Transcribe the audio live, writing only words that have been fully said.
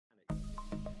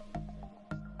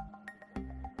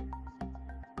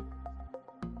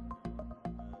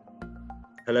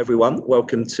Hello everyone,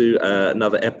 welcome to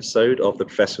another episode of The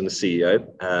Professor and the CEO.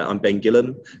 I'm Ben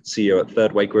Gillam, CEO at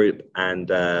ThirdWay Group, and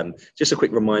just a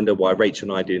quick reminder why Rachel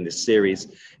and I are doing this series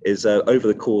is over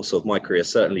the course of my career,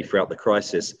 certainly throughout the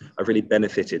crisis, I've really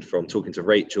benefited from talking to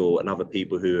Rachel and other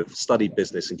people who have studied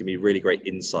business and give me really great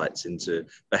insights into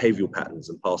behavioural patterns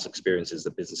and past experiences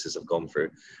that businesses have gone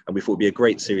through. And we thought it would be a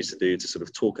great series to do to sort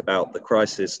of talk about the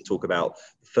crisis and talk about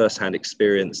the first-hand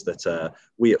experience that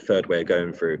we at ThirdWay are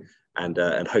going through. And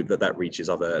hope that that reaches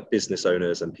other business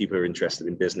owners and people who are interested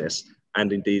in business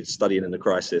and indeed studying in the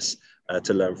crisis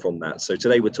to learn from that. So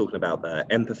today we're talking about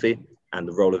empathy and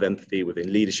the role of empathy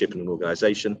within leadership in an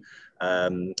organisation.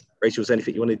 Rachel, is there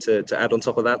anything you wanted to add on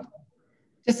top of that?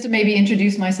 Just to maybe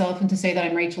introduce myself and to say that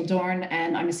I'm Rachel Doern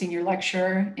and I'm a senior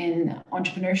lecturer in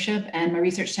entrepreneurship, and my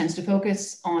research tends to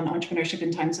focus on entrepreneurship in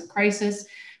times of crisis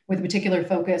with a particular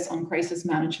focus on crisis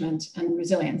management and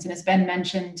resilience. And as Ben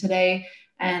mentioned today,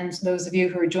 and those of you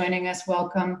who are joining us,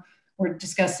 welcome. We're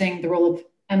discussing the role of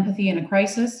empathy in a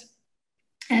crisis.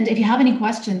 And if you have any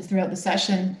questions throughout the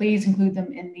session, please include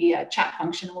them in the chat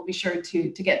function. We'll be sure to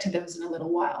get to those in a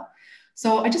little while.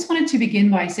 So I just wanted to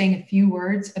begin by saying a few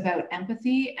words about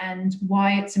empathy and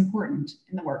why it's important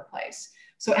in the workplace.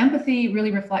 So empathy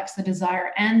really reflects the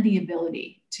desire and the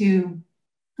ability to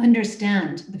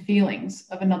understand the feelings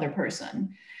of another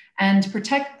person. And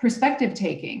perspective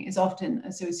taking is often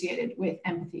associated with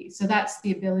empathy. So that's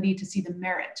the ability to see the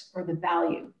merit or the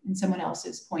value in someone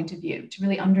else's point of view, to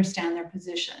really understand their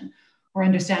position or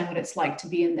understand what it's like to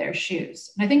be in their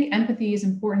shoes. And I think empathy is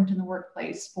important in the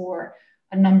workplace for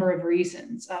a number of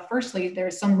reasons. Firstly, there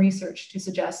is some research to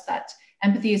suggest that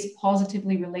empathy is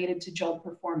positively related to job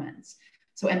performance.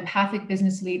 So empathic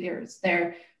business leaders,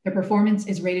 their performance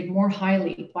is rated more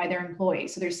highly by their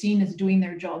employees. So they're seen as doing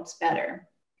their jobs better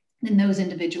than those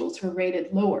individuals who are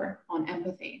rated lower on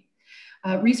empathy.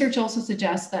 Research also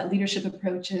suggests that leadership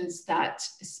approaches that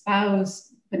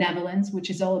espouse benevolence, which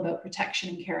is all about protection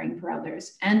and caring for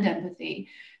others, and empathy,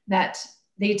 that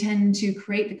they tend to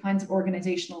create the kinds of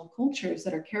organizational cultures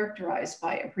that are characterized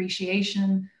by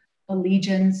appreciation,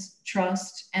 allegiance,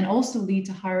 trust, and also lead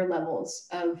to higher levels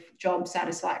of job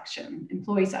satisfaction,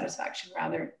 employee satisfaction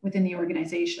rather, within the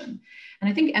organization. And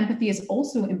I think empathy is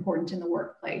also important in the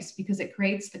workplace because it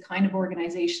creates the kind of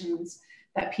organizations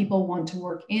that people want to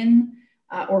work in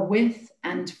or with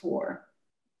and for.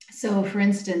 So for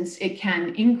instance, it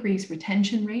can increase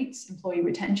retention rates, employee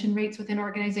retention rates within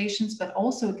organizations, but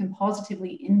also it can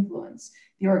positively influence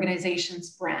the organization's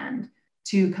brand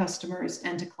to customers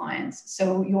and to clients.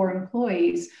 So your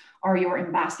employees are your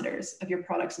ambassadors of your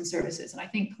products and services. And I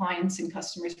think clients and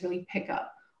customers really pick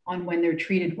up on when they're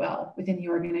treated well within the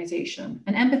organization.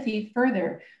 And empathy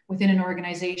further within an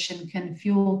organization can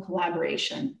fuel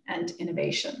collaboration and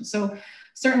innovation. So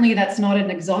certainly that's not an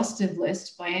exhaustive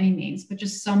list by any means, but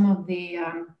just some of the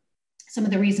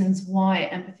reasons why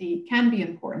empathy can be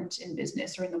important in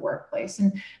business or in the workplace.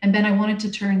 And Ben, I wanted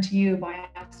to turn to you by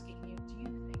asking you,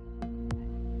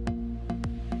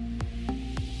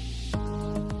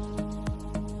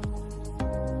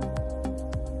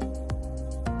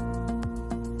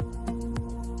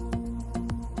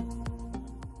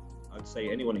 say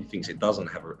anyone who thinks it doesn't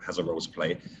has a role to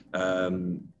play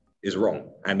is wrong,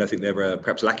 and I think they're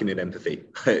perhaps lacking in empathy.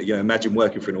 Imagine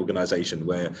working for an organisation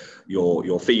where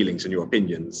your feelings and your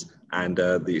opinions and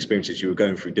the experiences you were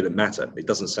going through didn't matter. It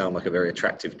doesn't sound like a very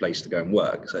attractive place to go and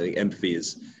work. So I think empathy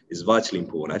is vitally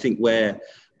important. I think where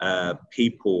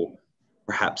people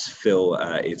perhaps feel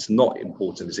it's not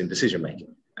important is in decision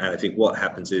making, and I think what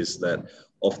happens is that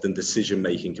often decision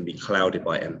making can be clouded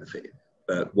by empathy.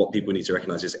 But what people need to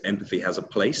recognize is empathy has a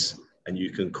place, and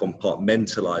you can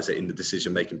compartmentalize it in the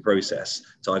decision-making process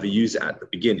to either use it at the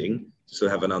beginning to sort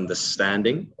of have an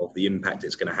understanding of the impact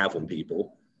it's going to have on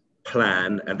people,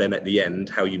 plan, and then at the end,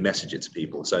 how you message it to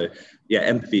people. So yeah,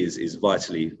 empathy is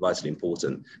vitally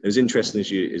important. It was interesting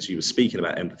as you were speaking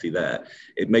about empathy there,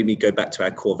 it made me go back to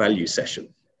our core values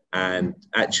session. And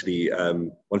actually,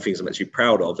 one of the things I'm actually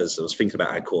proud of as I was thinking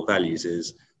about our core values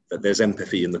is that there's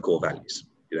empathy in the core values.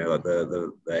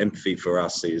 The empathy for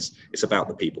us it's about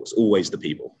the people. It's always the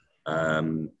people,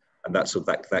 and that's sort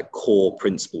of that core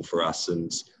principle for us. And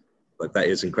that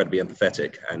is incredibly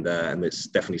empathetic, and it's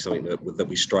definitely something that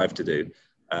we strive to do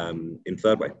in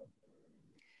ThirdWay.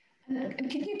 Can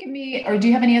you give me, or do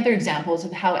you have any other examples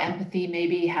of how empathy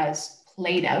maybe has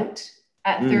played out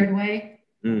at ThirdWay?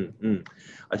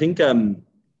 I think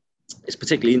it's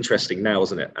particularly interesting now,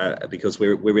 isn't it? Because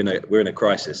we're in a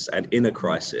crisis, and in a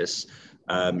crisis,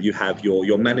 you have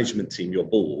your management team, your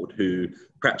board, who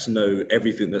perhaps know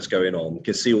everything that's going on,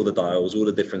 can see all the dials, all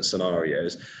the different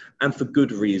scenarios, and for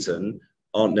good reason,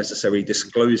 aren't necessarily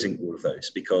disclosing all of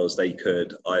those, because they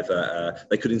could either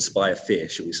they could inspire fear,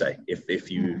 shall we say,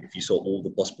 if you saw all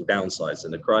the possible downsides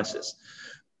in a crisis.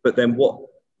 But then what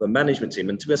the management team,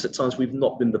 and to us at times we've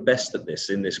not been the best at this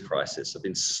in this crisis, have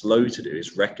been slow to do,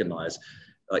 is recognize,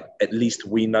 like, at least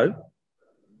we know.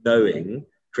 Knowing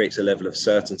creates a level of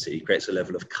certainty, creates a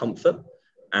level of comfort.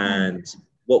 And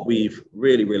what we've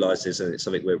really realized is, and it's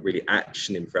something we're really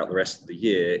actioning throughout the rest of the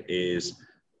year, is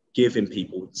giving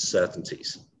people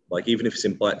certainties. Like, even if it's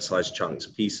in bite-sized chunks,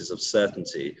 pieces of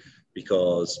certainty,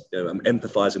 because I'm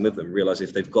empathizing with them, realize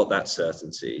if they've got that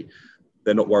certainty,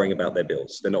 they're not worrying about their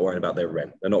bills. They're not worrying about their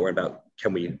rent. They're not worrying about,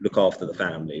 can we look after the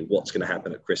family? What's going to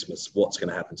happen at Christmas? What's going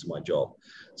to happen to my job?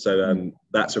 So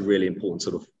that's a really important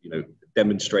sort of,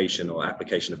 demonstration or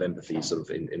application of empathy sort of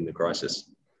in the crisis.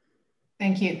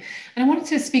 Thank you. And I wanted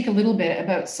to speak a little bit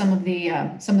about some of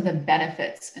the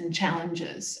benefits and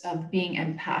challenges of being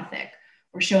empathic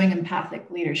or showing empathic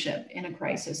leadership in a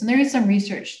crisis. And there is some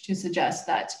research to suggest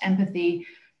that empathy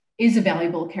is a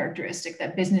valuable characteristic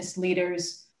that business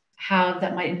leaders have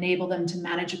that might enable them to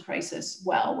manage a crisis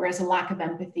well, whereas a lack of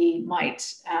empathy might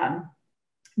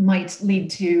lead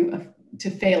to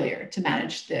failure to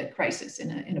manage the crisis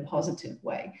in a positive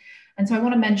way. And so I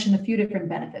want to mention a few different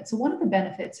benefits. So one of the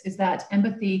benefits is that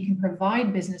empathy can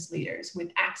provide business leaders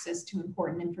with access to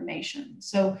important information.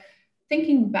 So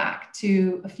thinking back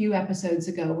to a few episodes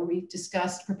ago where we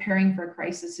discussed preparing for a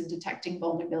crisis and detecting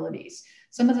vulnerabilities,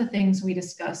 some of the things we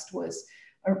discussed were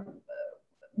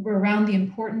around the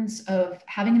importance of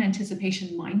having an anticipation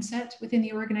mindset within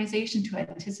the organization to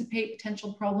anticipate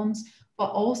potential problems,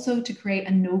 but also to create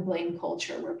a no blame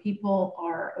culture where people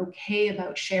are okay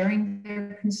about sharing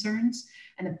their concerns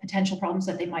and the potential problems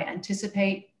that they might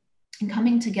anticipate, and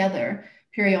coming together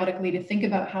periodically to think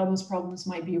about how those problems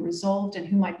might be resolved and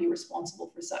who might be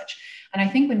responsible for such. And I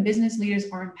think when business leaders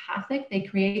are empathic, they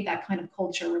create that kind of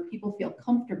culture where people feel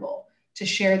comfortable to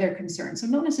share their concerns. So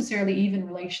not necessarily even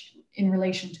in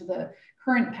relation to the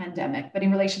current pandemic, but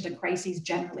in relation to crises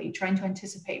generally, trying to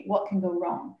anticipate what can go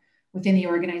wrong within the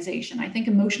organization. I think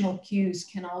emotional cues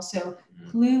can also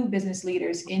clue business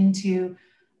leaders into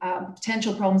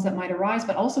potential problems that might arise,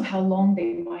 but also how long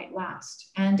they might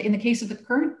last. And in the case of the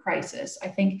current crisis, I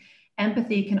think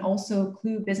empathy can also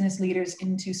clue business leaders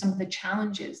into some of the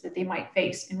challenges that they might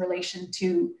face in relation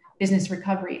to business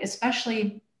recovery,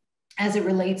 especially as it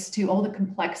relates to all the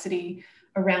complexity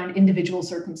around individual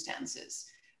circumstances.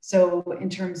 So in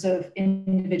terms of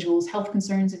individuals' health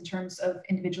concerns, in terms of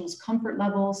individuals' comfort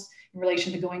levels, in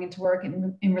relation to going into work,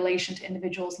 in relation to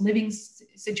individuals' living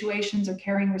situations or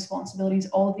carrying responsibilities,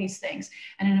 all of these things.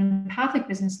 And an empathic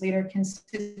business leader can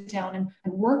sit down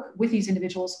and work with these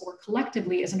individuals or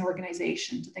collectively as an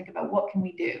organization to think about what can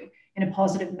we do in a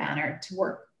positive manner to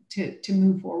work to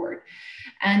move forward.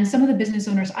 And some of the business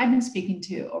owners I've been speaking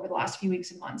to over the last few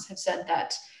weeks and months have said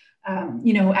that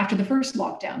after the first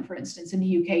lockdown, for instance, in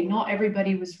the UK, not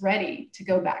everybody was ready to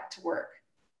go back to work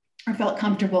or felt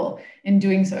comfortable in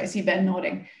doing so. I see Ben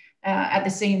nodding at the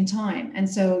same time. And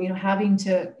so, having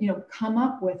to, come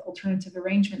up with alternative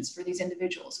arrangements for these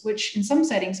individuals, which in some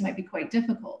settings might be quite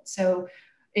difficult. So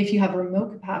if you have a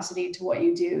remote capacity to what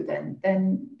you do,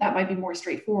 then that might be more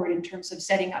straightforward in terms of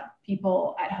setting up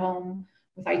people at home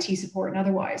with IT support and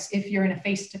otherwise. If you're in a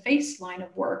face-to-face line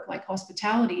of work like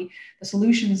hospitality, the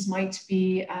solutions might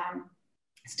be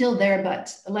still there,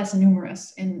 but less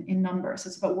numerous in number. So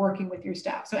it's about working with your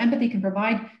staff. So empathy can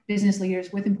provide business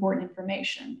leaders with important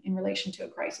information in relation to a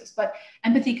crisis, but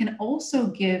empathy can also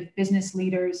give business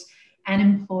leaders and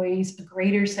employees a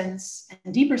greater sense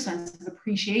and deeper sense of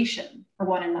appreciation for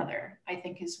one another, I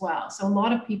think, as well. So a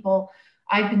lot of people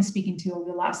I've been speaking to over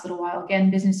the last little while, again,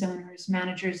 business owners,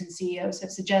 managers, and CEOs have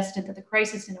suggested that the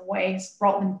crisis in a way has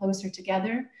brought them closer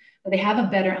together, that they have a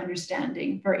better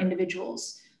understanding for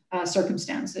individuals'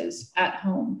 circumstances at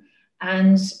home.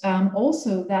 And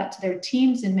also that their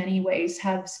teams in many ways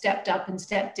have stepped up and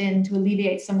stepped in to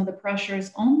alleviate some of the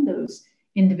pressures on those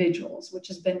individuals, which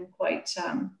has been quite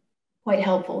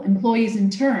helpful. Employees in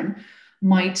turn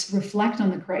might reflect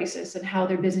on the crisis and how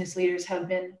their business leaders have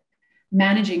been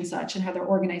managing such and how their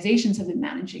organizations have been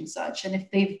managing such. And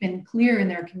if they've been clear in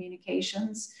their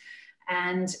communications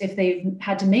and if they've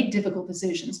had to make difficult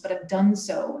decisions, but have done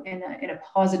so in a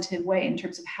positive way in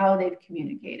terms of how they've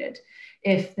communicated,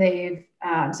 if they've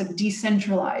sort of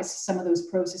decentralized some of those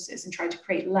processes and tried to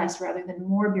create less rather than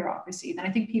more bureaucracy, then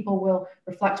I think people will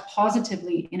reflect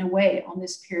positively in a way on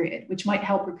this period, which might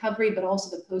help recovery, but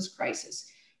also the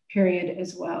post-crisis period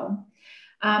as well.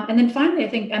 And then finally, I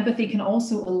think empathy can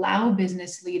also allow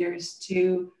business leaders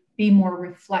to be more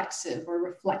reflexive or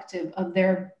reflective of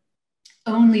their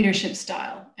own leadership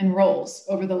style and roles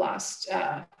over the last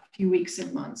few weeks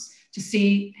and months to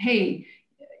see, hey,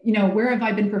 where have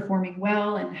I been performing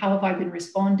well and how have I been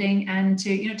responding, and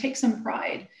to, take some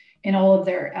pride in all of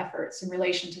their efforts in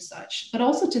relation to such, but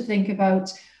also to think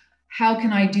about how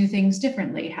can I do things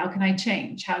differently? How can I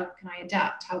change? How can I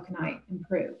adapt? How can I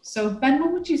improve? So Ben,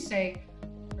 what would you say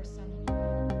for some?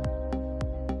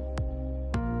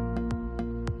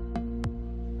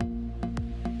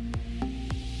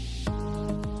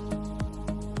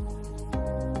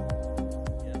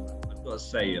 I've got to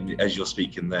say, as you're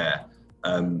speaking there,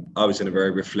 I was in a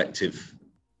very reflective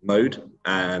mode,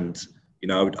 and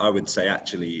I would say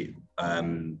actually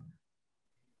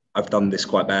I've done this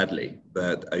quite badly.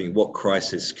 But I think what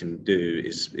crisis can do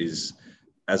is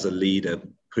as a leader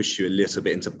push you a little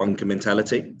bit into bunker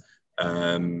mentality,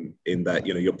 in that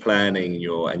you're planning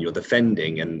and you're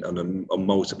defending and on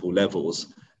multiple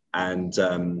levels, and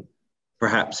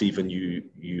perhaps even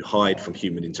you hide from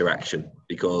human interaction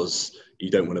because you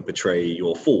don't want to betray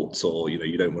your thoughts, or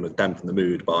you don't want to dampen the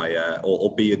mood by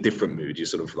or be a different mood. You're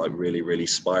sort of like really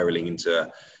spiraling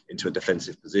into a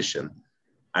defensive position,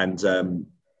 and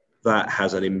that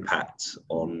has an impact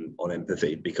on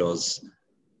empathy, because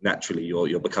naturally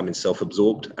you're becoming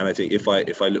self-absorbed. And I think if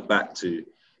I look back to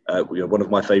one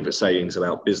of my favorite sayings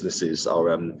about businesses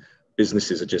are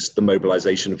businesses are just the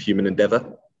mobilization of human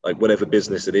endeavor. Like whatever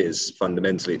business it is,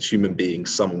 fundamentally it's human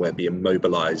beings somewhere being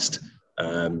mobilized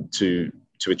to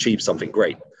achieve something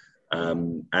great.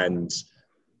 And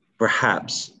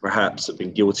perhaps have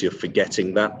been guilty of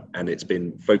forgetting that, and it's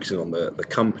been focusing on the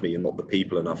company and not the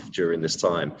people enough during this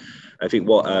time. I think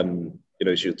what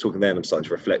as you're talking there, and I'm starting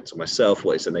to reflect on myself,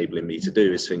 what it's enabling me to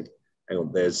do is think, hang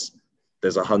on, there's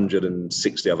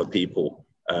 160 other people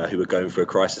who are going through a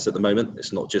crisis at the moment.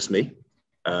 It's not just me,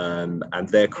 and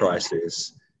their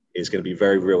crisis is going to be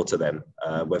very real to them,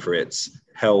 whether it's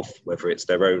health, whether it's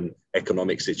their own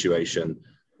economic situation,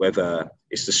 whether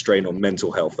it's the strain on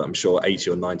mental health that I'm sure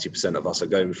 80 or 90% of us are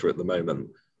going through at the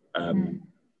moment. And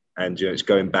it's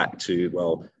going back to,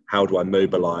 well, how do I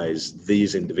mobilize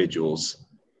these individuals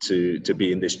to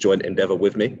be in this joint endeavor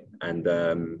with me? And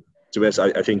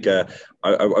I think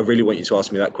I really want you to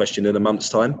ask me that question in a month's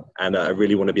time, and I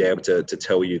really want to be able to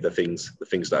tell you the things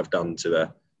that I've done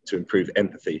to improve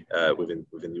empathy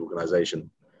within the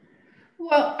organization.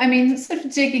 Well, I mean, sort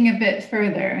of digging a bit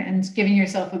further and giving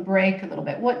yourself a break a little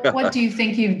bit, what do you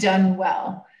think you've done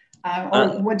well?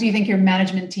 Or what do you think your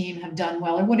management team have done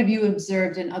well? Or what have you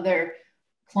observed in other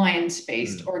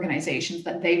client-based organizations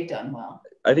that they've done well?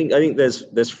 I think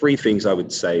there's three things I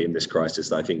would say in this crisis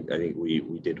that I think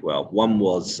we did well. One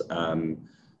was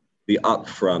the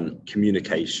upfront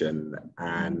communication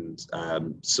and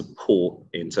support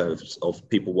in terms of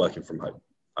people working from home,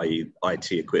 i.e.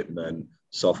 IT equipment,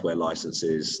 software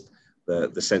licenses,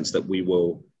 the sense that we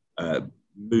will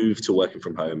move to working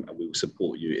from home and we will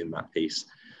support you in that piece.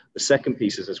 The second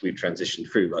piece is, as we've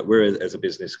transitioned through, like we're as a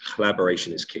business,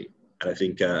 collaboration is key. And I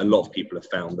think a lot of people have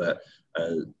found that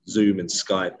Zoom and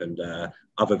Skype and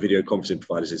other video conferencing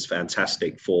providers is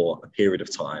fantastic for a period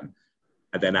of time.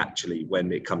 And then actually when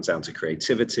it comes down to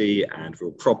creativity and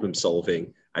real problem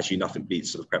solving, actually nothing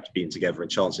beats sort of perhaps being together in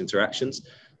chance interactions.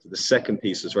 So the second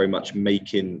piece is very much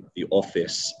making the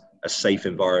office a safe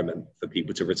environment for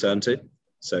people to return to.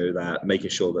 So that making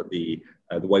sure that the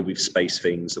way we've spaced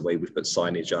things, the way we've put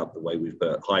signage up, the way we've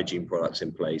put hygiene products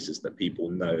in place is that people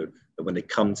know that when they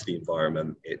come to the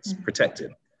environment, it's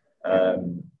protected.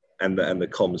 And the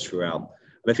comms throughout.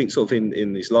 And I think sort of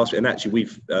in these last, and actually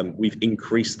we've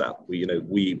increased that.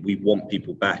 We want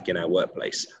people back in our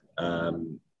workplace.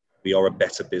 We are a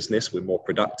better business. We're more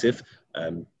productive.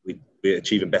 We're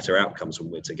achieving better outcomes when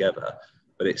we're together.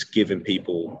 But it's giving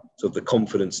people sort of the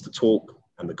confidence to talk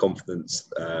and the confidence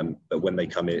that when they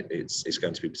come in, it's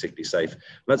going to be particularly safe. And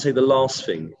I'd say the last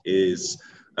thing is,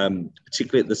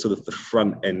 particularly at the sort of the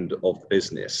front end of the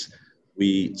business,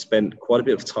 we spent quite a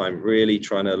bit of time really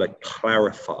trying to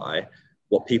clarify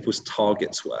what people's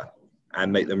targets were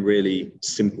and make them really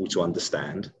simple to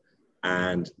understand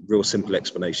and real simple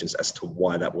explanations as to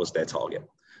why that was their target.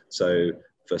 So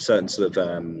for certain sort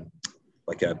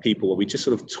of people where we just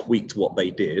sort of tweaked what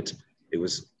they did, it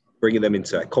was bringing them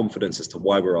into confidence as to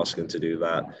why we're asking them to do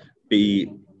that,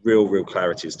 be real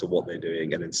clarity as to what they're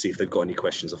doing, and then see if they've got any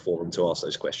questions or for them to ask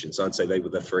those questions. So I'd say they were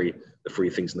the three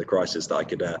things in the crisis that I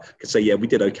could say, yeah, we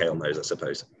did okay on those, I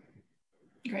suppose.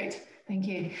 Great, thank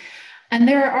you. And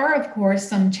there are, of course,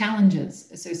 some challenges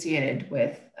associated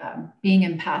with being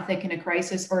empathic in a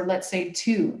crisis, or let's say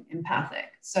too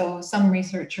empathic. So some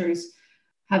researchers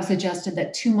have suggested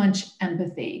that too much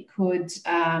empathy could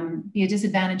be a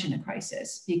disadvantage in a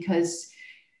crisis, because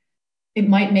it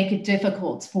might make it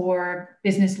difficult for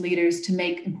business leaders to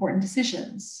make important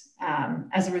decisions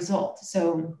as a result.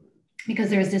 So because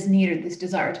there's this need or this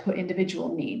desire to put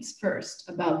individual needs first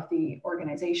above the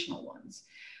organizational ones.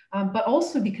 But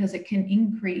also because it can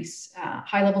increase,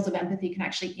 high levels of empathy can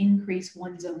actually increase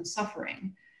one's own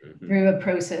suffering through a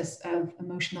process of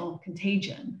emotional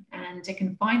contagion. And it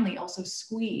can finally also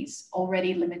squeeze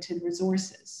already limited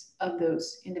resources of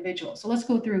those individuals. So let's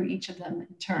go through each of them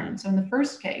in turn. So in the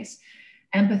first case,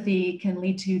 empathy can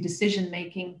lead to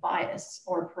decision-making bias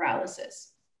or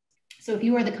paralysis. So if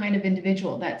you are the kind of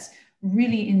individual that's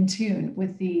really in tune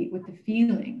with the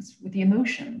feelings, with the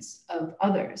emotions of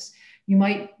others, you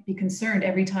might be concerned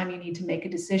every time you need to make a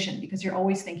decision because you're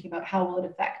always thinking about how will it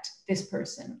affect this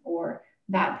person or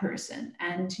that person.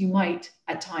 And you might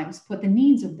at times put the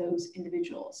needs of those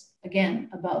individuals, again,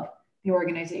 above the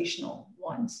organizational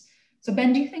ones. So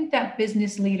Ben, do you think that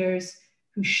business leaders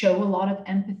who show a lot of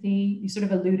empathy, you sort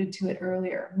of alluded to it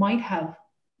earlier, might have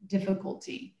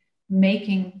difficulty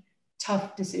making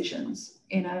tough decisions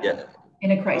in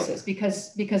a crisis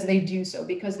because they do so,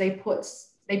 because they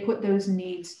put those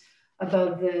needs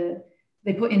above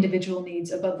they put individual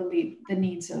needs above the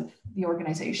needs of the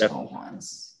organizational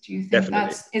ones? Do you think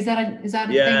is that a thing? Is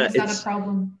that a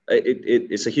problem?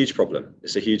 It's a huge problem.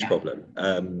 It's a huge problem.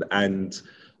 And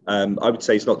I would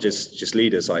say it's not just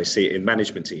leaders. I see it in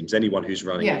management teams. Anyone who's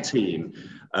running a team.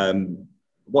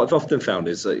 What I've often found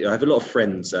is that I have a lot of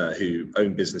friends who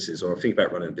own businesses or think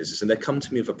about running a business, and they come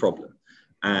to me with a problem,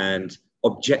 and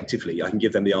objectively I can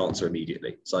give them the answer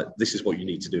immediately. It's like, this is what you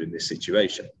need to do in this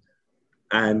situation.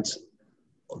 And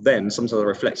then sometimes I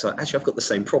reflect, like, actually I've got the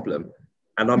same problem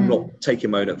and I'm not taking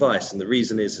my own advice. And the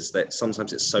reason is that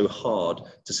sometimes it's so hard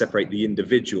to separate the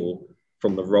individual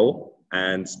from the role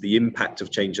and the impact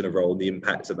of changing a role and the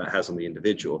impact that has on the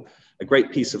individual. A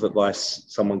great piece of advice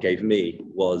someone gave me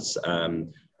was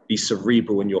be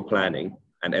cerebral in your planning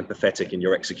and empathetic in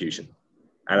your execution.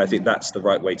 And I think that's the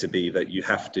right way to be, that you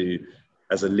have to,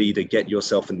 as a leader, get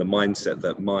yourself in the mindset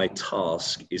that my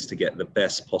task is to get the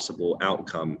best possible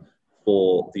outcome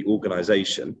for the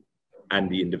organization and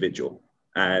the individual.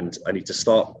 And I need to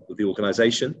start with the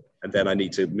organization, and then I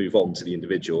need to move on to the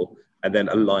individual, and then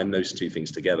align those two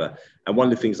things together. And one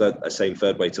of the things that I say in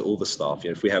ThirdWay to all the staff,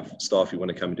 if we have staff who want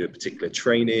to come and do a particular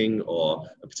training or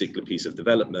a particular piece of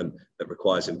development that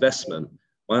requires investment,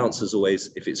 my answer is always,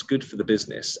 if it's good for the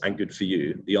business and good for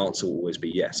you, the answer will always be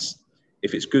yes.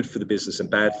 If it's good for the business and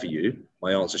bad for you,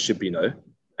 my answer should be no.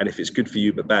 And if it's good for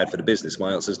you but bad for the business,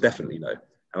 my answer is definitely no.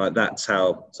 And that's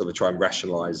how sort of try and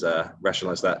rationalize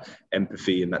that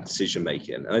empathy and that decision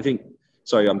making. And I think,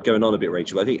 sorry, I'm going on a bit,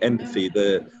 Rachel. I think empathy,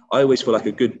 I always feel like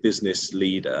a good business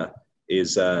leader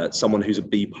is someone who's a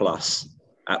B+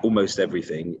 at almost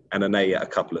everything and an A at a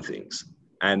couple of things.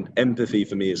 And empathy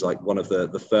for me is like one of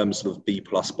the firm sort of B+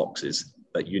 boxes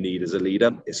that you need as a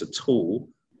leader. It's a tool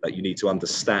that you need to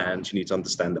understand. You need to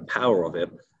understand the power of it,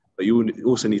 but you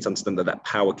also need to understand that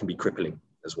power can be crippling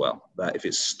as well. That if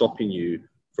it's stopping you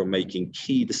from making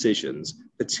key decisions,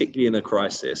 particularly in a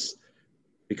crisis,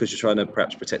 because you're trying to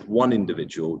perhaps protect one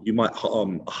individual, you might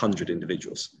harm 100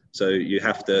 individuals. So you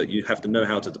have to know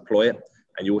how to deploy it,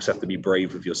 and you also have to be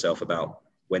brave with yourself about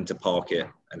when to park it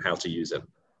and how to use it.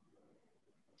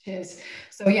 Cheers.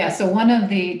 So one of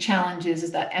the challenges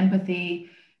is that empathy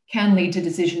can lead to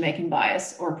decision-making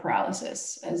bias or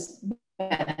paralysis, as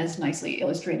Ben has nicely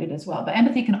illustrated as well. But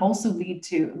empathy can also lead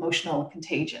to emotional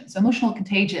contagion. So emotional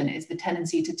contagion is the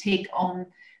tendency to take on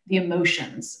the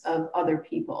emotions of other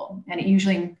people. And it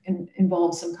usually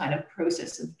involves some kind of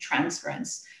process of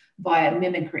transference via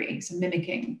mimicry, so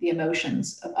mimicking the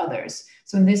emotions of others.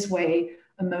 So in this way,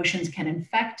 emotions can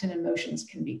infect and emotions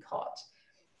can be caught.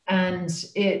 And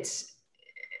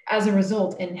as a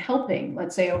result, in helping,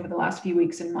 let's say over the last few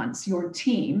weeks and months, your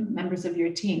team, members of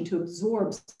your team, to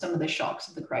absorb some of the shocks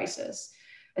of the crisis,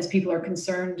 as people are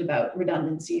concerned about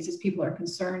redundancies, as people are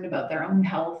concerned about their own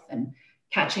health and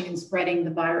catching and spreading the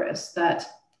virus, that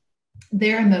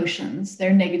their emotions,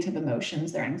 their negative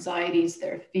emotions, their anxieties,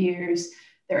 their fears,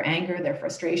 their anger, their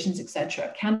frustrations,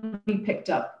 etc., can be picked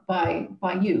up by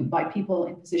people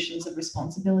in positions of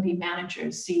responsibility,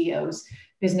 managers, CEOs,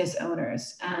 business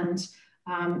owners. And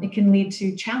it can lead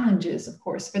to challenges, of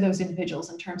course, for those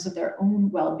individuals in terms of their own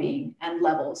well-being and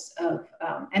levels of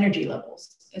energy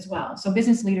levels as well. So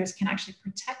business leaders can actually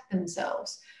protect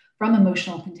themselves from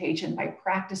emotional contagion by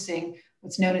practicing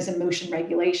what's known as emotion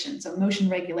regulation. So emotion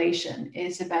regulation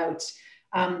is about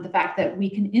the fact that we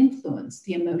can influence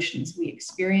the emotions we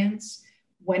experience,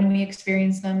 when we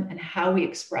experience them, and how we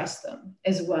express them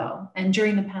as well. And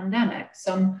during the pandemic,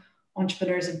 some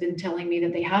entrepreneurs have been telling me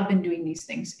that they have been doing these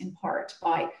things in part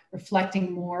by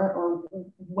reflecting more, or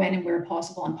when and where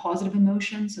possible, on positive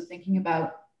emotions. So thinking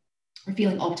about or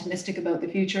feeling optimistic about the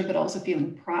future, but also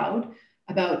feeling proud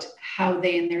about how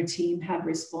they and their team have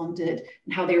responded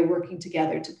and how they're working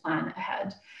together to plan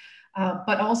ahead.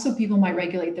 But also people might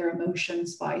regulate their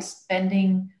emotions by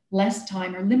spending less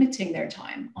time or limiting their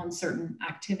time on certain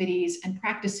activities and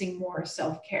practicing more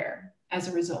self-care as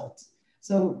a result.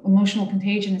 So emotional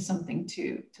contagion is something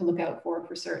to look out for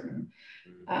certain,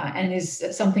 and is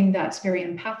something that very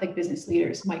empathic business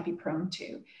leaders might be prone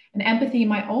to. And empathy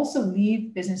might also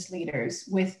leave business leaders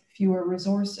with fewer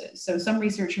resources. So some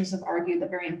researchers have argued that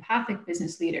very empathic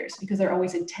business leaders, because they're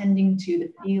always attending to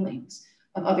the feelings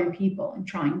of other people and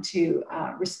trying to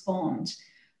respond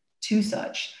to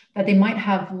such, that they might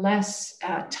have less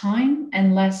time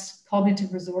and less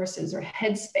cognitive resources or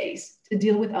headspace to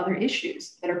deal with other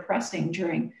issues that are pressing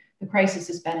during the crisis,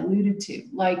 has been alluded to,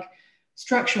 like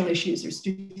structural issues or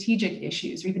strategic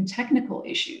issues or even technical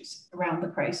issues around the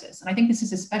crisis. And I think this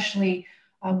is especially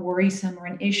worrisome or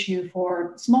an issue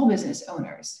for small business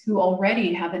owners who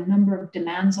already have a number of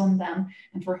demands on them,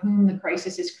 and for whom the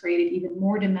crisis has created even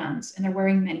more demands, and they're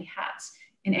wearing many hats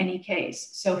in any case.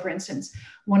 So for instance,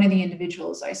 one of the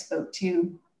individuals I spoke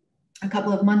to a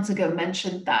couple of months ago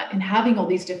mentioned that in having all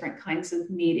these different kinds of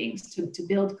meetings to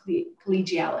build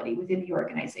collegiality within the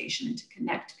organization and to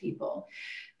connect people,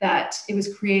 that it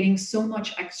was creating so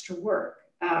much extra work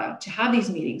to have these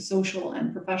meetings, social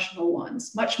and professional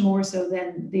ones, much more so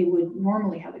than they would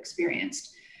normally have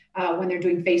experienced when they're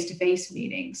doing face-to-face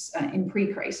meetings in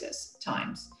pre-crisis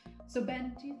times. So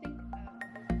Ben, do you think...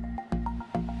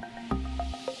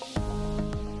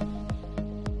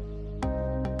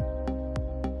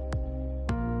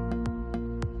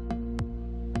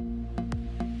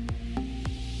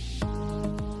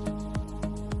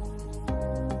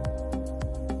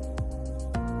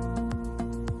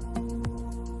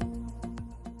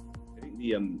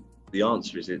 The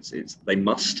answer is it's they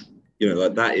must,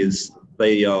 like that is,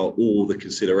 they are all the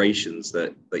considerations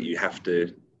that you have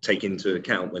to take into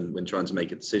account when trying to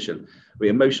make a decision.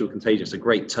 Emotional contagion is a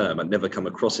great term. I'd never come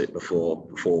across it before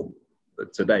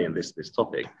today in this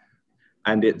topic,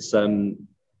 and it's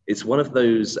one of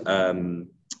those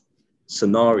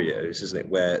scenarios, isn't it,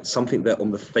 where something that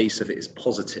on the face of it is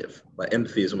positive, like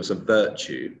empathy is almost a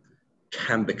virtue,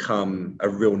 can become a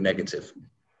real negative.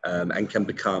 And can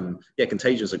become,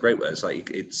 contagion is a great word. It's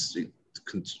like it's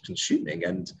consuming,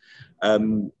 and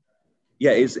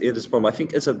it is a problem. I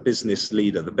think as a business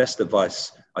leader, the best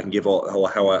advice I can give, or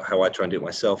how I try and do it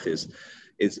myself, is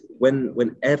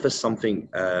whenever something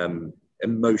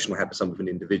emotional happens, something with an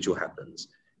individual happens,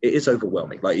 it is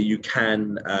overwhelming. Like you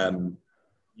can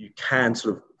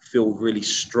sort of feel really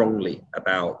strongly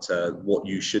about what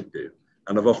you should do,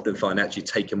 and I've often found actually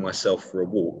taking myself for a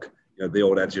walk. The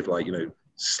old adage of like,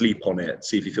 sleep on it,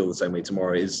 see if you feel the same way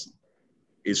tomorrow is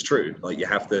true. Like you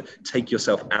have to take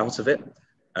yourself out of it,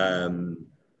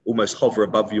 almost hover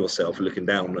above yourself, looking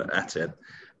down at it,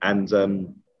 and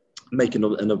make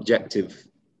an objective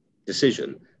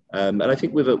decision. And I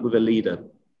think with a leader,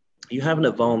 you have an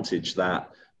advantage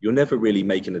that you're never really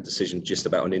making a decision just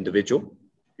about an individual.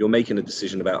 You're making a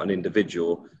decision about an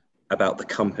individual, about the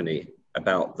company,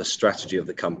 about the strategy of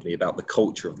the company, about the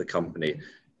culture of the company,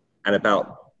 and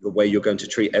about the way you're going to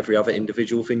treat every other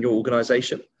individual within your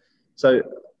organization. So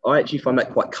I actually find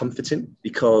that quite comforting,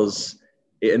 because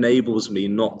it enables me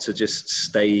not to just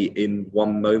stay in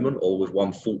one moment or with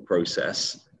one thought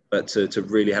process, but to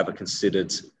really have a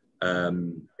considered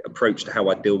approach to how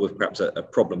I deal with perhaps a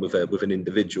problem with an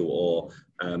individual, or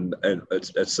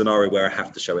a scenario where I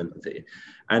have to show empathy.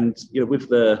 And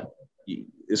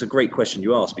it's a great question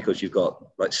you asked, because you've got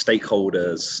like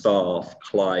stakeholders, staff,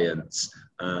 clients,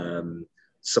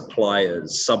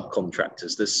 suppliers,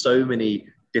 subcontractors. There's so many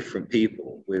different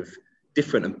people with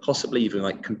different and possibly even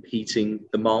like competing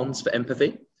demands for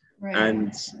empathy. Right.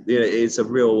 And it's a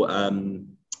real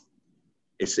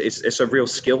it's a real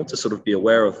skill to sort of be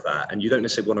aware of that. And you don't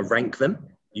necessarily want to rank them.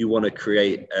 You want to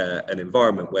create an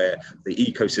environment where the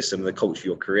ecosystem and the culture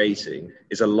you're creating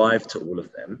is alive to all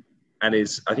of them, and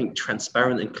is, I think,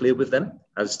 transparent and clear with them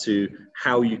as to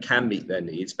how you can meet their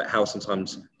needs, but how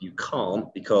sometimes you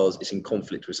can't because it's in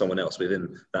conflict with someone else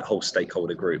within that whole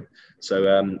stakeholder group.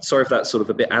 So sorry if that's sort of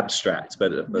a bit abstract,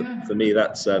 but for me,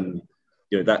 that's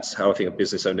that's how I think a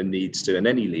business owner needs to, and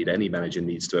any leader, any manager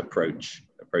needs to approach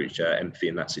empathy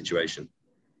in that situation.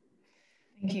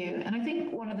 Thank you. And I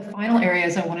think one of the final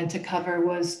areas I wanted to cover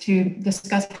was to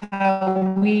discuss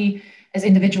how we, as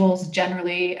individuals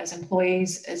generally, as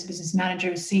employees, as business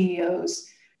managers, CEOs,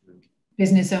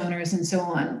 business owners and so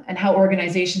on, and how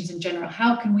organizations in general,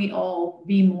 how can we all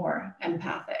be more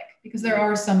empathic? Because there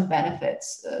are some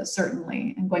benefits,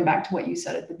 certainly. And going back to what you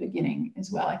said at the beginning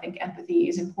as well, I think empathy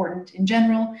is important in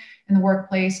general in the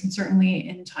workplace and certainly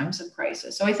in times of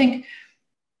crisis. So I think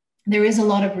there is a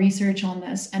lot of research on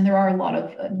this, and there are a lot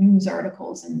of news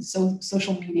articles and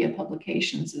social media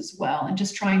publications as well, and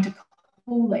just trying to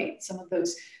collate some of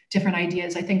those different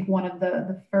ideas. I think one of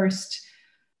the first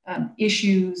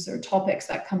issues or topics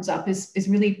that comes up is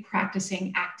really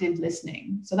practicing active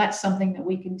listening. So that's something that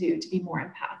we can do to be more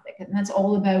empathic. And that's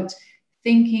all about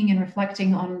thinking and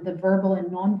reflecting on the verbal and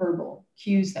nonverbal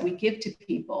cues that we give to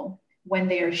people when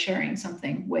they are sharing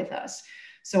something with us.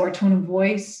 So our tone of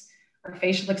voice, our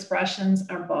facial expressions,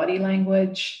 our body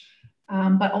language,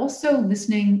 but also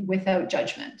listening without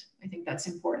judgment. I think that's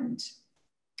important.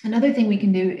 Another thing we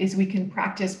can do is we can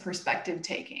practice perspective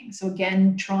taking. So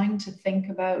again, trying to think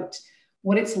about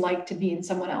what it's like to be in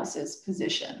someone else's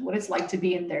position, what it's like to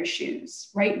be in their shoes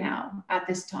right now at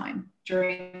this time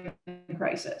during a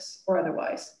crisis or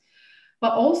otherwise.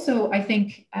 But also, I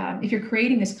think if you're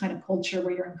creating this kind of culture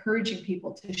where you're encouraging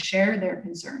people to share their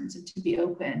concerns and to be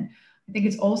open, I think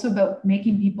it's also about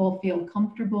making people feel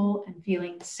comfortable and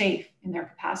feeling safe in their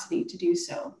capacity to do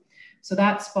so. So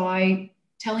that's by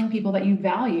telling people that you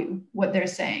value what they're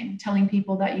saying, telling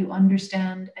people that you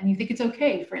understand and you think it's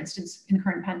okay, for instance, in the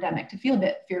current pandemic, to feel a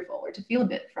bit fearful or to feel a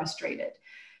bit frustrated.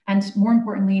 And more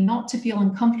importantly, not to feel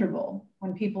uncomfortable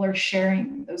when people are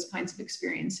sharing those kinds of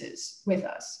experiences with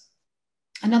us.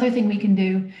 Another thing we can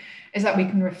do is that we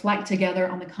can reflect together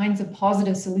on the kinds of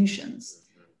positive solutions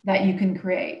that you can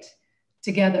create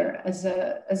together as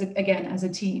a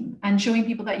team, and showing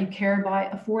people that you care by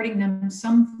affording them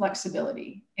some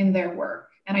flexibility in their work.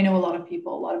 And I know a lot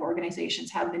of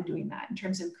organizations have been doing that in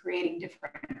terms of creating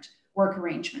different work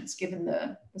arrangements given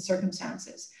the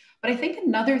circumstances. But I think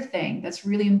another thing that's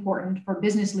really important for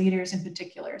business leaders in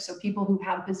particular, so people who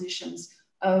have positions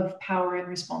of power and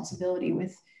responsibility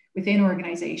within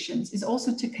organizations, is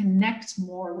also to connect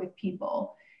more with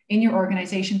people in your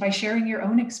organization by sharing your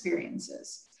own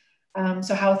experiences.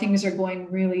 So how things are going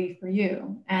really for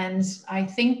you. And I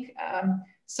think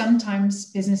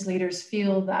sometimes business leaders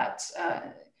feel that,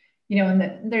 and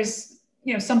that there's,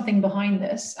 something behind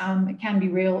this. It can be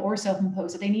real or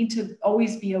self-imposed, that they need to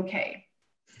always be okay.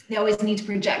 They always need to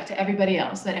project to everybody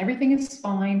else that everything is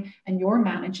fine and you're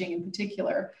managing in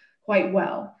particular quite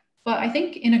well. But I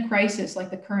think in a crisis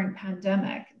like the current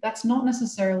pandemic, that's not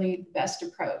necessarily the best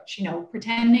approach.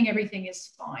 Pretending everything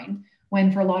is fine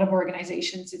when for a lot of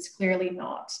organizations, it's clearly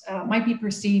not. Might be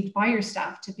perceived by your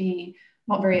staff to be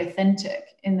not very authentic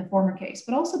in the former case,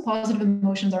 but also positive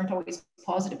emotions aren't always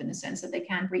positive in the sense that they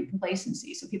can breed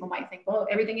complacency. So people might think, well,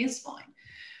 everything is fine.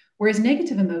 Whereas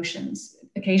negative emotions,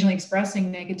 occasionally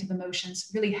expressing negative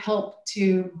emotions, really help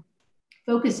to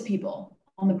focus people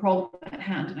on the problem at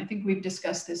hand. And I think we've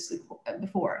discussed this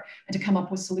before, and to come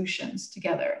up with solutions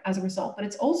together as a result. But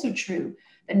it's also true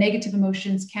that negative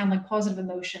emotions can, like positive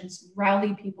emotions,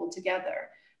 rally people together,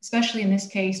 especially in this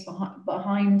case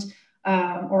behind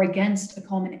or against a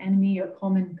common enemy or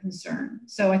common concern.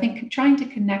 So I think trying to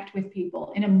connect with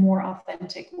people in a more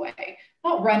authentic way,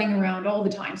 not running around all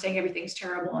the time saying everything's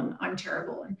terrible and I'm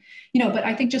terrible. And, but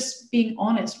I think just being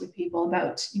honest with people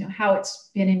about, how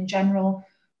it's been in general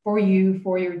for you,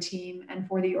 for your team, and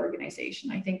for the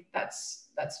organization. I think that's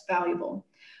valuable.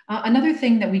 Another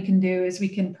thing that we can do is we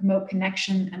can promote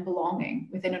connection and belonging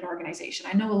within an organization.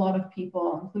 I know a lot of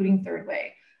people, including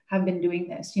ThirdWay, have been doing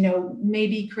this,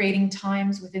 maybe creating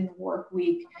times within the work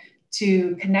week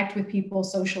to connect with people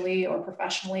socially or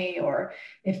professionally, or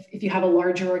if you have a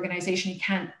larger organization, you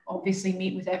can't obviously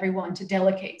meet with everyone, to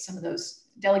delegate some of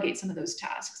those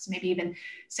tasks, maybe even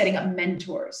setting up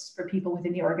mentors for people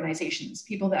within the organizations,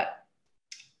 people that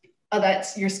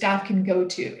your staff can go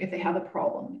to if they have a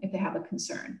problem, if they have a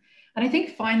concern. And I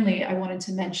think finally, I wanted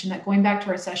to mention that going back to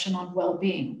our session on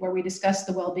well-being, where we discussed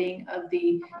the well-being of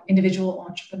the individual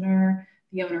entrepreneur,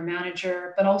 the owner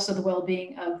manager, but also the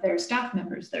well-being of their staff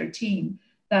members, their team,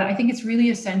 that I think it's really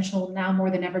essential now more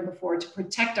than ever before to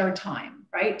protect our time,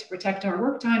 right? To protect our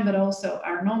work time, but also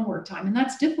our non-work time. And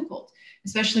that's difficult,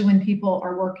 especially when people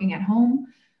are working at home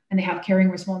and they have caring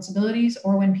responsibilities,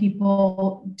 or when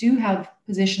people do have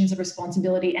positions of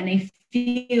responsibility and they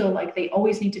feel like they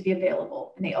always need to be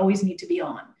available and they always need to be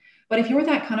on. But if you're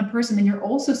that kind of person, then you're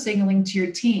also signaling to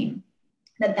your team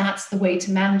that that's the way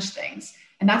to manage things.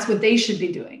 And that's what they should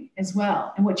be doing as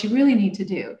well. And what you really need to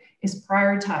do is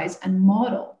prioritize and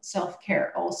model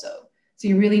self-care also. So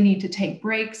you really need to take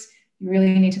breaks. You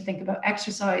really need to think about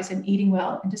exercise and eating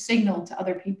well, and to signal to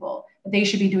other people that they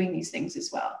should be doing these things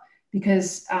as well.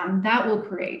 because that will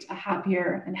create a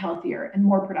happier and healthier and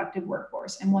more productive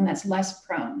workforce, and one that's less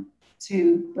prone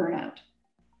to burnout.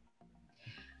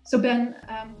 So Ben,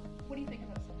 what do you think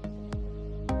about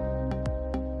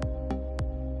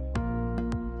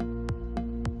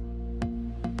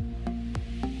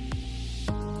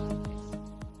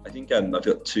I think I've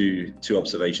got two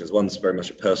observations. One's very much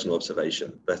a personal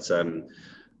observation, that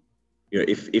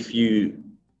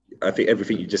I think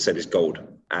everything you just said is gold,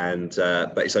 and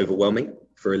but it's overwhelming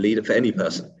for a leader, for any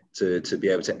person, to be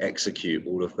able to execute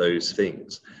all of those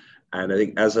things. And I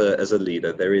think as a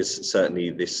leader, there is certainly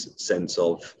this sense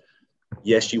of,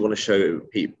 yes, you want to show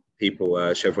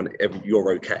people, show everyone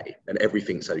you're okay and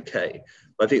everything's okay.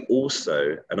 But I think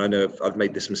also, and I know I've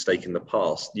made this mistake in the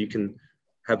past, you can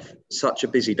have such a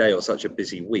busy day or such a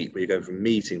busy week where you're going from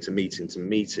meeting to meeting to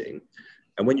meeting.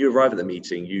 And when you arrive at the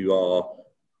meeting, you are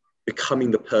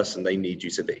becoming the person they need you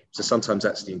to be. So sometimes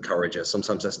that's the encourager,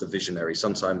 sometimes that's the visionary,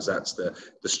 sometimes that's the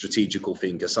strategical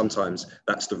thinker, sometimes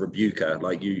that's the rebuker.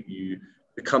 Like you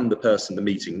become the person the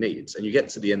meeting needs, and you get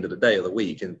to the end of the day or the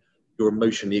week and you're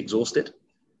emotionally exhausted.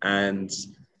 And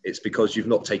it's because you've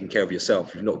not taken care of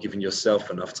yourself. You've not given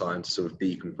yourself enough time to sort of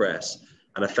decompress.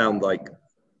 And I found like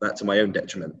that to my own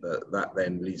detriment, that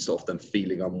then leads to often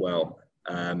feeling unwell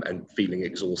and feeling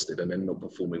exhausted and then not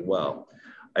performing well.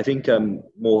 I think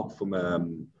more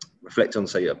from reflect on,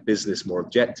 say, a business more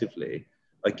objectively,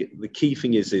 like the key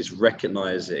thing is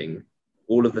recognizing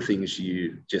all of the things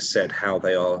you just said, how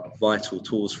they are vital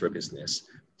tools for a business,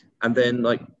 and then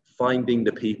like finding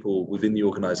the people within the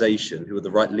organization who are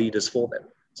the right leaders for them.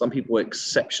 Some people are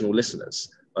exceptional listeners.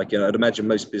 Like, I'd imagine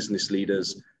most business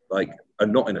leaders like are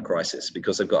not in a crisis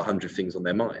because they've got 100 things on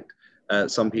their mind.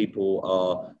 Some people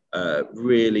are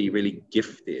really, really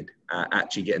gifted at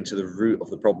actually getting to the root of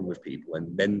the problem with people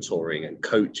and mentoring and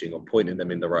coaching or pointing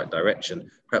them in the right direction.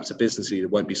 Perhaps a business leader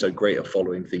won't be so great at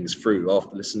following things through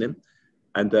after listening.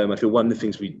 And I feel one of the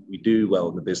things we do well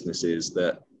in the business is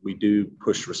that we do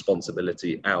push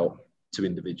responsibility out to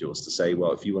individuals to say,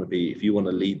 well, if you want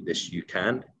to lead this, you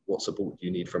can. What support do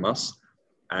you need from us?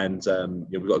 And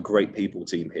we've got a great people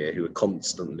team here who are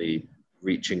constantly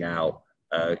reaching out,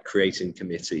 creating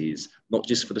committees, not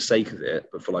just for the sake of it,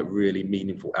 but for like really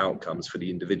meaningful outcomes for the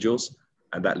individuals.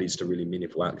 And that leads to really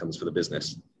meaningful outcomes for the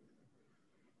business.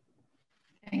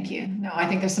 Thank you. No, I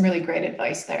think there's some really great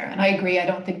advice there. And I agree. I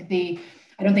don't think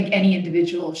any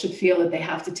individual should feel that they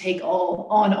have to take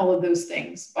on all of those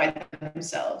things by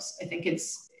themselves. I think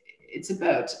it's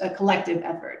about a collective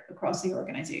effort across the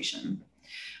organization.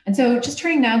 And so just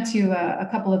turning now to a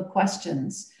couple of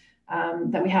questions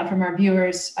that we have from our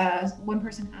viewers. One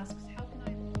person asks, how can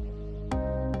I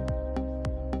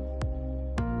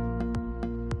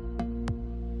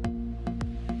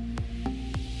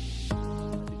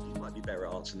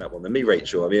answering that one than me,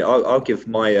 Rachel. I mean, I'll give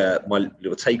my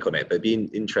little take on it, but it'd be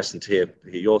interesting to hear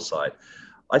your side.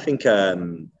 I think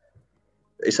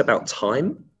it's about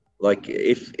time. Like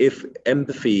if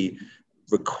empathy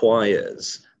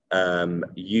requires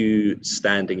you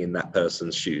standing in that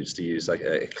person's shoes, to use like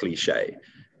a cliche,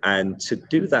 and to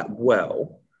do that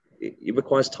well, it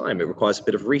requires time. It requires a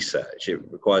bit of research. It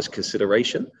requires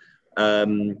consideration.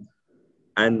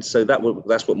 And so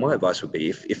that's what my advice would be.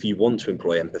 If you want to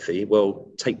employ empathy, well,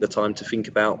 take the time to think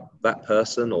about that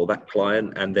person or that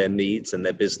client and their needs and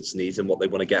their business needs and what they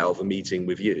want to get out of a meeting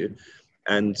with you.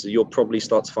 And you'll probably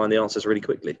start to find the answers really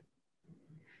quickly.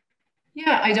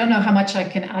 Yeah, I don't know how much I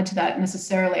can add to that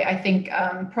necessarily. I think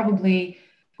probably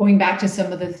going back to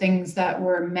some of the things that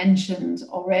were mentioned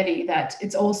already, that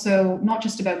it's also not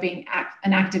just about being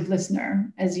an active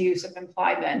listener, as you sort of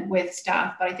imply, Ben, with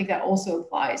staff, but I think that also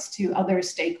applies to other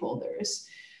stakeholders.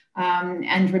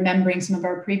 And remembering some of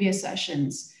our previous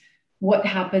sessions, what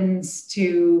happens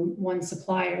to one's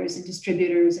suppliers and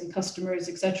distributors and customers,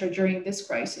 et cetera, during this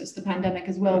crisis, the pandemic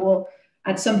as well, will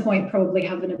at some point probably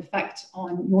have an effect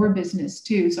on your business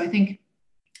too. So I think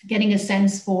getting a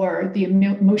sense for the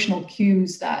emotional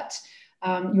cues that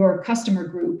your customer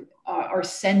group are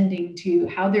sending to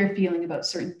how they're feeling about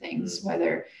certain things,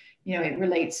 whether it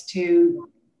relates to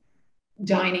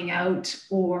dining out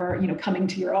or coming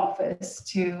to your office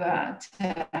to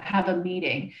have a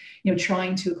meeting,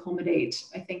 trying to accommodate,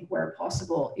 I think, where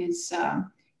possible is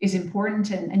important,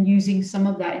 and using some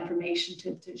of that information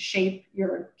to shape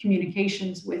your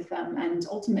communications with them and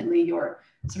ultimately your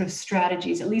sort of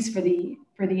strategies, at least for the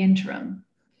interim.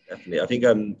 Definitely. I think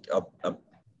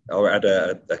I'll add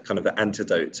a kind of an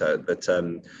antidote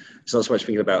that it's not so much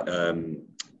thinking about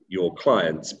your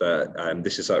clients, but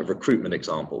this is a recruitment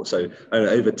example. So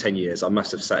over 10 years, I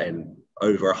must have sat in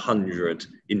over 100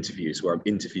 interviews where I'm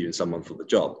interviewing someone for the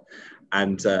job.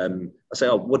 And I say,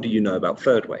 oh, what do you know about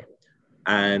ThirdWay?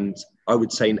 And I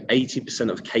would say in 80%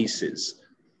 of cases,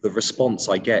 the response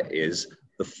I get is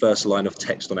the first line of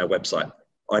text on our website.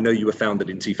 I know you were founded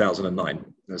in 2009.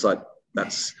 And it's like,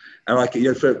 that's, and like, you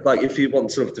know, for like, if you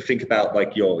want sort of to think about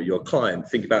like your client,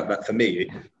 think about that. For me,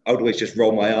 I would always just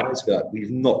roll my eyes, but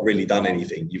we've not really done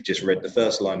anything. You've just read the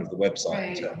first line of the website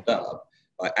and turned up.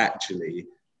 Like, actually,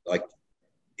 like,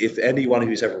 if anyone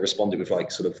who's ever responded with like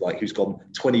sort of like who's gone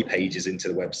 20 pages into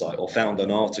the website or found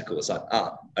an article, it's like,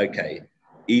 okay,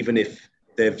 even if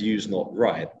their view's not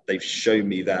right, they've shown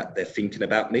me that they're thinking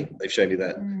about me. They've shown me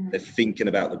that they're thinking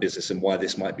about the business and why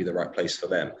this might be the right place for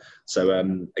them. So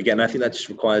again, I think that just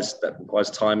requires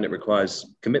time, and it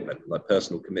requires commitment, like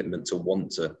personal commitment to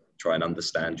want to try and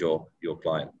understand your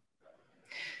client.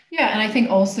 Yeah, and I think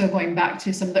also going back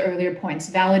to some of the earlier points,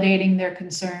 validating their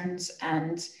concerns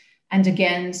and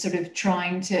again, sort of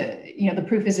trying to, you know, the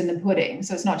proof is in the pudding.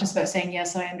 So it's not just about saying,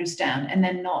 yes, I understand, and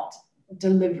then not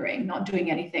delivering, not doing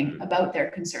anything about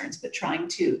their concerns, but trying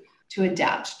to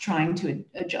adapt, trying to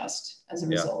adjust as a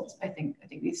result. I think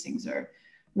these things are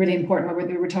really important,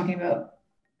 whether we're talking about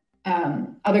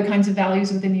other kinds of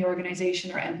values within the organization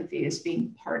or empathy as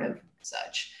being part of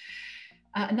such.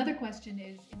 Another question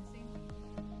is, in the same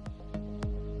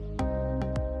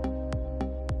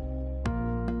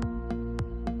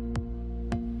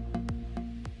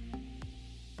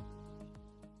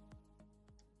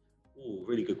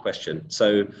really good question.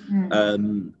 So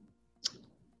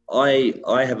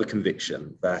I have a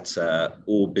conviction that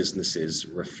all businesses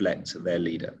reflect their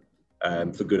leader,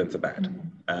 for good and for bad.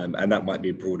 And that might be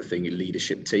a broader thing, a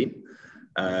leadership team.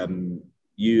 I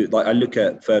look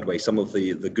at ThirdWay, some of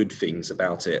the good things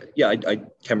about it. Yeah, I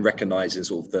can recognize in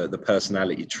sort of the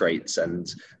personality traits and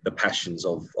the passions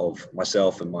of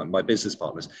myself and my business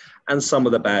partners, and some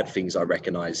of the bad things I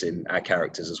recognize in our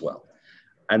characters as well.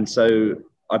 And so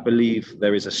I believe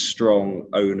there is a strong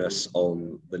onus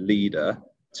on the leader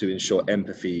to ensure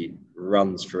empathy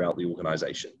runs throughout the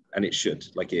organization. And it should,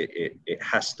 like it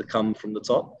has to come from the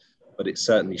top, but it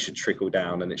certainly should trickle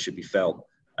down and it should be felt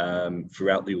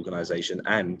throughout the organization.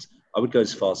 And I would go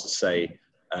as far as to say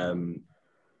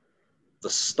the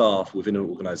staff within an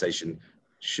organization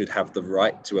should have the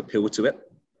right to appeal to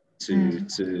it,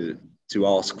 to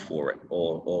ask for it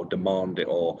or demand it,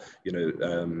 or, you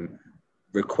know,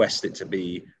 request it to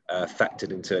be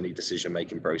factored into any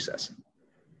decision-making process.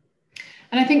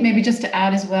 And I think maybe just to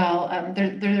add as well,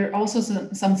 there are also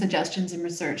some suggestions in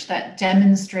research that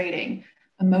demonstrating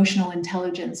emotional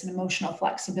intelligence and emotional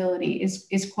flexibility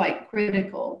is quite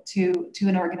critical to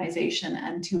an organization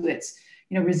and to its,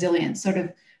 you know, resilience, sort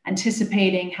of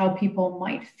anticipating how people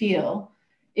might feel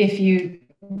if you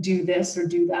do this or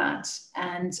do that,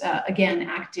 and again,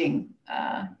 acting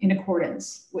in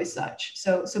accordance with such.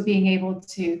 So being able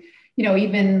to, you know,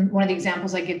 even one of the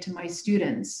examples I give to my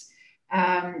students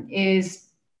is,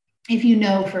 if you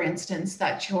know, for instance,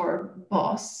 that your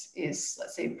boss is,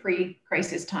 let's say,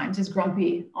 pre-crisis times, is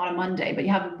grumpy on a Monday, but you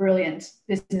have a brilliant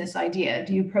business idea,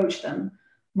 do you approach them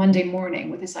Monday morning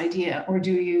with this idea, or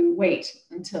do you wait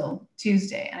until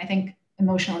Tuesday? And I think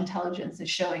emotional intelligence is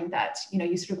showing that, you know,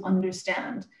 you sort of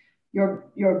understand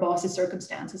your boss's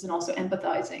circumstances and also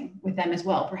empathizing with them as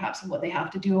well, perhaps, in what they have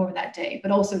to do over that day,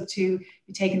 but also to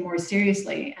be taken more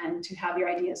seriously and to have your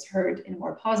ideas heard in a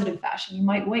more positive fashion. You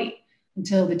might wait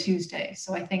until the Tuesday.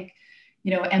 So I think,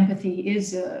 you know, empathy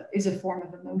is a form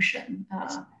of emotion,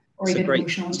 or even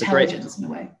emotional intelligence in a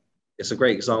way. It's a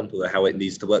great example of how it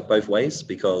needs to work both ways,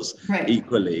 because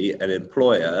equally an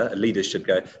employer, a leader should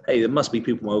go, hey, there must be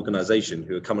people in my organization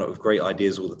who are coming up with great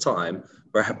ideas all the time,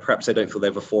 but perhaps they don't feel they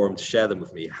have a forum to share them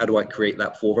with me. How do I create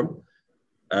that forum?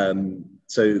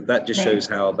 So that just shows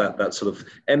how that sort of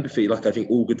empathy, like I think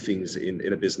all good things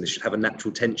in a business should have a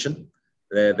natural tension.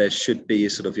 There should be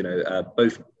sort of, you know,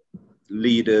 both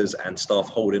leaders and staff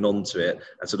holding on to it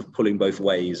and sort of pulling both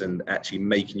ways and actually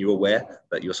making you aware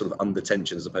that you're sort of under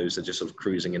tension as opposed to just sort of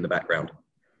cruising in the background.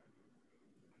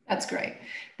 That's great.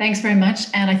 Thanks very much.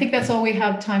 And I think that's all we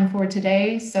have time for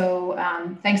today. So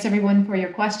thanks everyone for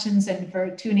your questions and for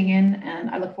tuning in. And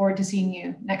I look forward to seeing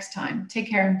you next time. Take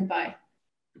care and goodbye.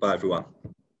 Goodbye, everyone.